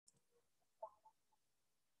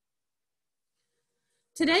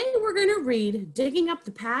Today we're going to read Digging Up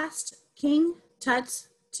the Past, King Tut's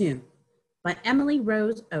Tomb by Emily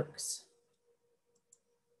Rose Oakes.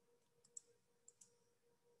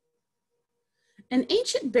 An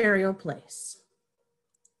ancient burial place.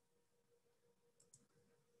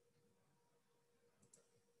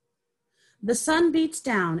 The sun beats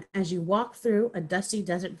down as you walk through a dusty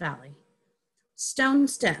desert valley. Stone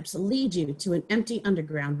steps lead you to an empty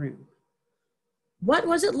underground room. What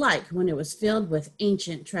was it like when it was filled with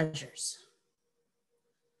ancient treasures?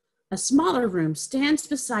 A smaller room stands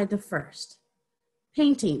beside the first.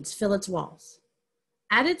 Paintings fill its walls.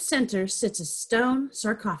 At its center sits a stone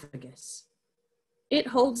sarcophagus. It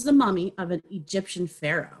holds the mummy of an Egyptian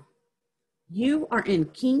pharaoh. You are in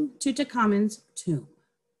King Tutankhamun's tomb.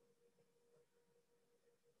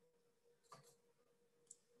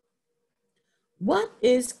 What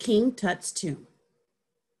is King Tut's tomb?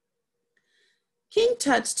 King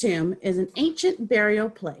Tut's tomb is an ancient burial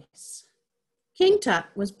place. King Tut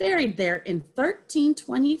was buried there in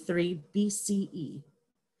 1323 BCE.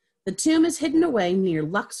 The tomb is hidden away near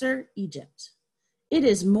Luxor, Egypt. It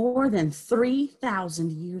is more than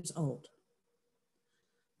 3,000 years old.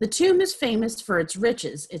 The tomb is famous for its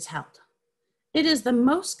riches it's held. It is the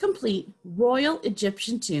most complete royal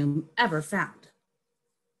Egyptian tomb ever found.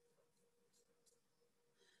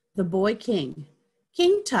 The boy king.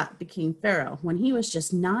 King Tut became pharaoh when he was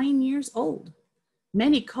just 9 years old.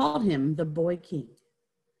 Many called him the boy king.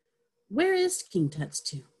 Where is King Tut's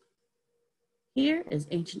tomb? Here is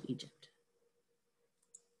ancient Egypt.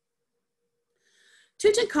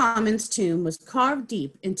 Tutankhamun's tomb was carved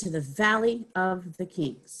deep into the Valley of the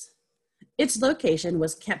Kings. Its location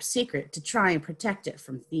was kept secret to try and protect it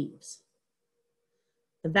from thieves.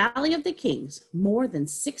 The Valley of the Kings, more than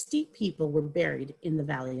 60 people were buried in the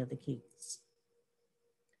Valley of the Kings.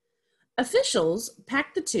 Officials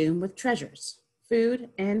packed the tomb with treasures, food,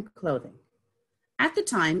 and clothing. At the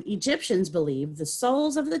time, Egyptians believed the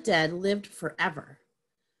souls of the dead lived forever.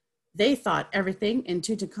 They thought everything in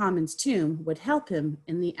Tutankhamun's tomb would help him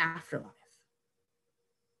in the afterlife.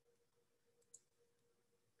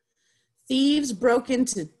 Thieves broke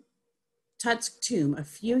into Tut's tomb a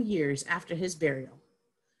few years after his burial.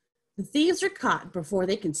 The thieves were caught before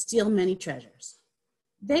they could steal many treasures.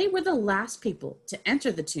 They were the last people to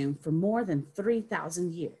enter the tomb for more than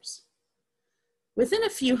 3,000 years. Within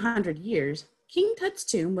a few hundred years, King Tut's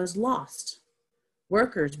tomb was lost.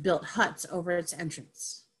 Workers built huts over its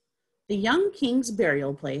entrance. The young king's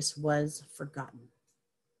burial place was forgotten.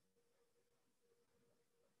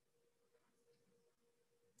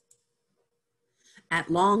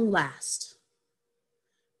 At long last,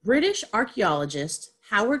 British archaeologist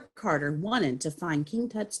Howard Carter wanted to find King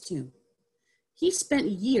Tut's tomb. He spent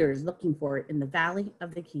years looking for it in the Valley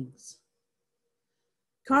of the Kings.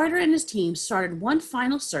 Carter and his team started one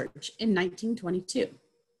final search in 1922.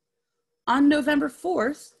 On November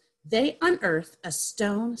 4th, they unearthed a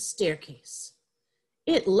stone staircase.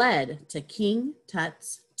 It led to King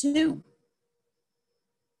Tut's tomb.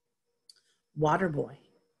 Water boy.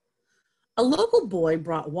 A local boy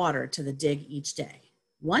brought water to the dig each day.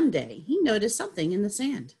 One day, he noticed something in the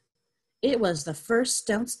sand. It was the first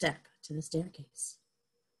stone step to the staircase.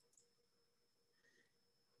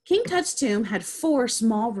 King Tut's tomb had 4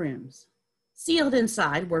 small rooms. Sealed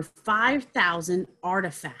inside were 5,000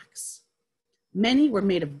 artifacts. Many were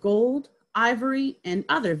made of gold, ivory, and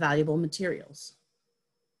other valuable materials.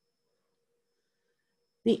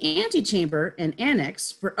 The antechamber and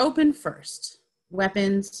annex were opened first.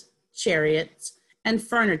 Weapons, chariots, and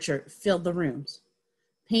furniture filled the rooms.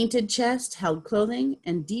 Painted chests held clothing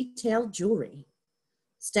and detailed jewelry.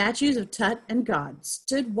 Statues of Tut and God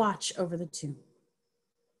stood watch over the tomb.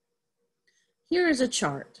 Here is a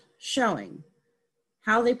chart showing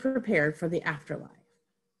how they prepared for the afterlife.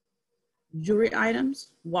 Jewelry items,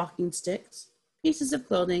 walking sticks, pieces of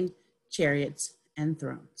clothing, chariots, and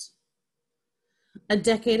thrones. A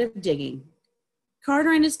decade of digging.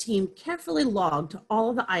 Carter and his team carefully logged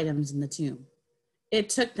all of the items in the tomb. It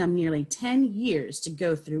took them nearly 10 years to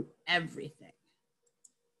go through everything.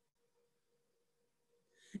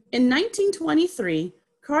 In 1923,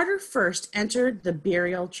 Carter first entered the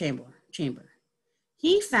burial chamber.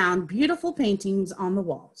 He found beautiful paintings on the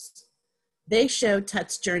walls. They showed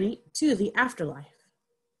Tut's journey to the afterlife.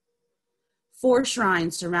 4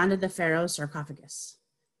 shrines surrounded the pharaoh's sarcophagus.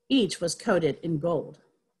 Each was coated in gold.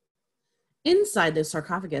 Inside the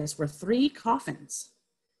sarcophagus were 3 coffins.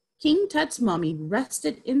 King Tut's mummy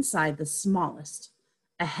rested inside the smallest.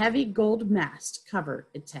 A heavy gold mast covered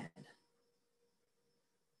its head.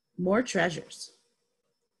 More treasures.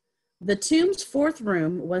 The tomb's 4th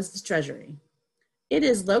room was the treasury. It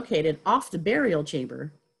is located off the burial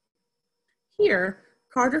chamber. Here,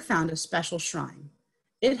 Carter found a special shrine.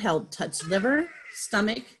 It held Tut's liver,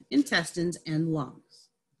 stomach, intestines, and lungs.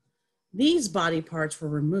 These body parts were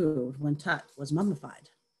removed when Tut was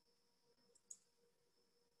mummified.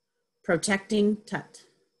 Protecting Tut.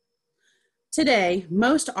 Today,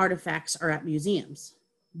 most artifacts are at museums,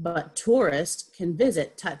 but tourists can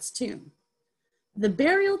visit Tut's tomb. The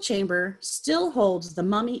burial chamber still holds the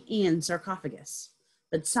mummy and sarcophagus,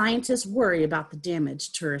 but scientists worry about the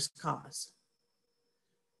damage tourists cause.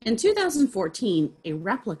 In 2014, a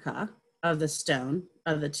replica of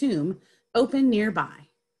the tomb opened nearby.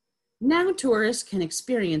 Now tourists can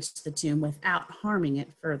experience the tomb without harming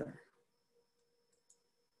it further.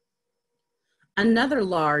 Another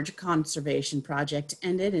large conservation project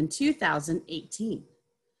ended in 2018.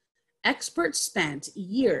 Experts spent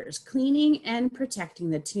years cleaning and protecting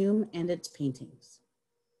the tomb and its paintings.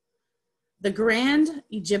 The Grand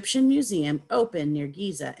Egyptian Museum opened near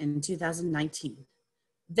Giza in 2019.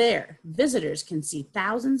 There, visitors can see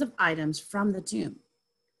thousands of items from the tomb.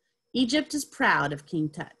 Egypt is proud of King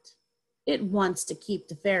Tut. It wants to keep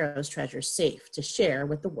the pharaoh's treasure safe to share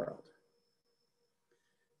with the world.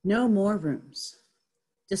 No more rooms.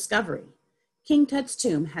 Discovery. King Tut's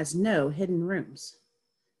tomb has no hidden rooms.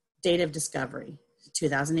 Date of discovery,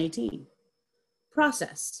 2018.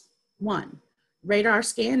 Process. 1. Radar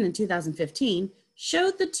scan in 2015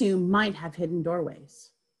 showed the tomb might have hidden doorways.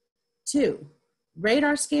 2.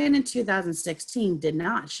 Radar scan in 2016 did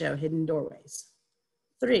not show hidden doorways.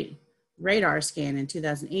 3. Radar scan in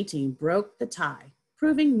 2018 broke the tie,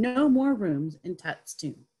 proving no more rooms in Tut's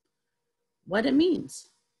tomb. What it means?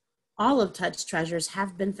 All of Tut's treasures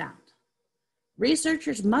have been found.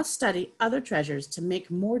 Researchers must study other treasures to make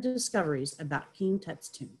more discoveries about King Tut's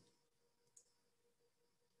tomb.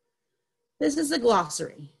 This is a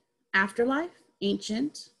glossary. Afterlife,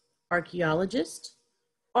 ancient, archaeologist,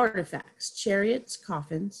 artifacts, chariots,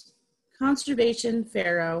 coffins, conservation,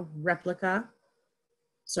 pharaoh, replica,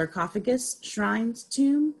 sarcophagus, shrines,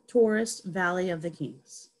 tomb, tourist, valley of the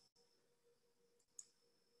kings.